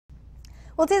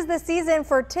Well, 'tis the season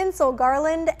for tinsel,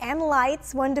 garland, and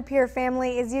lights. One De Pere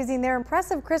family is using their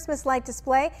impressive Christmas light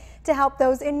display to help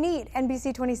those in need.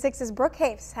 NBC 26's Brooke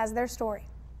Hafes has their story.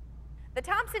 The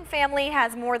Thompson family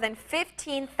has more than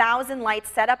 15,000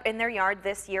 lights set up in their yard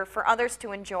this year for others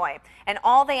to enjoy. And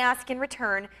all they ask in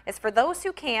return is for those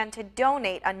who can to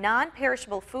donate a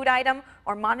non-perishable food item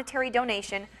or monetary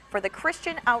donation for the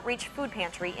Christian Outreach Food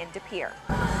Pantry in De Pere.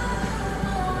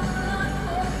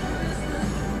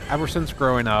 Ever since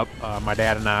growing up, my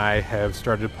dad and I have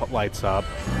started to put lights up.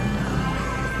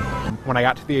 When I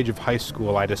got to the age of high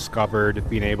school, I discovered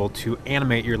being able to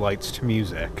animate your lights to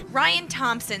music. Ryan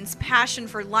Thompson's passion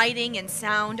for lighting and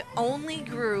sound only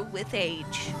grew with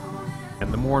age.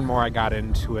 And the more and more I got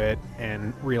into it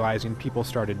and realizing people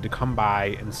started to come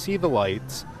by and see the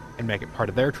lights and make it part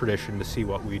of their tradition to see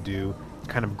what we do, it's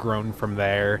kind of grown from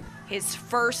there. His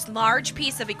first large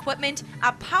piece of equipment,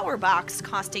 a power box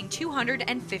costing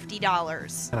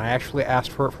 $250. And I actually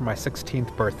asked for it for my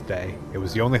 16th birthday. It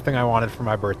was the only thing I wanted for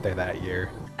my birthday that year.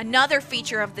 Another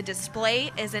feature of the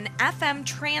display is an FM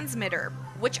transmitter,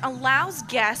 which allows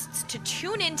guests to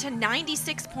tune into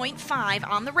 96.5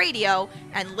 on the radio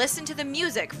and listen to the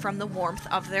music from the warmth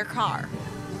of their car.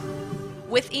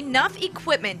 With enough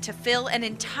equipment to fill an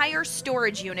entire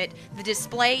storage unit, the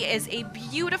display is a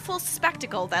beautiful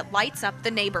spectacle that lights up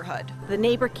the neighborhood. The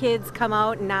neighbor kids come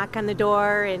out and knock on the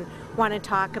door and want to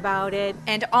talk about it.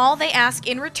 And all they ask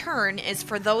in return is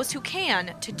for those who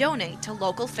can to donate to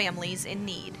local families in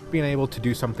need. Being able to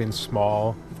do something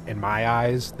small, in my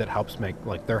eyes, that helps make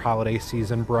their holiday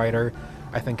season brighter,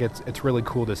 I think it's really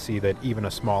cool to see that even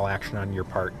a small action on your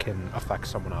part can affect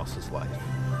someone else's life.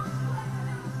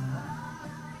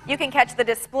 You can catch the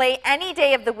display any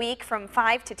day of the week from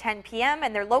 5 to 10 p.m.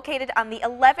 and they're located on the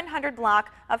 1100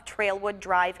 block of Trailwood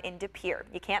Drive in De Pere.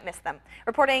 You can't miss them.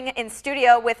 Reporting in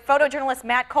studio with photojournalist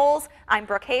Matt Coles, I'm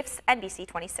Brooke Hafes, NBC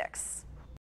 26.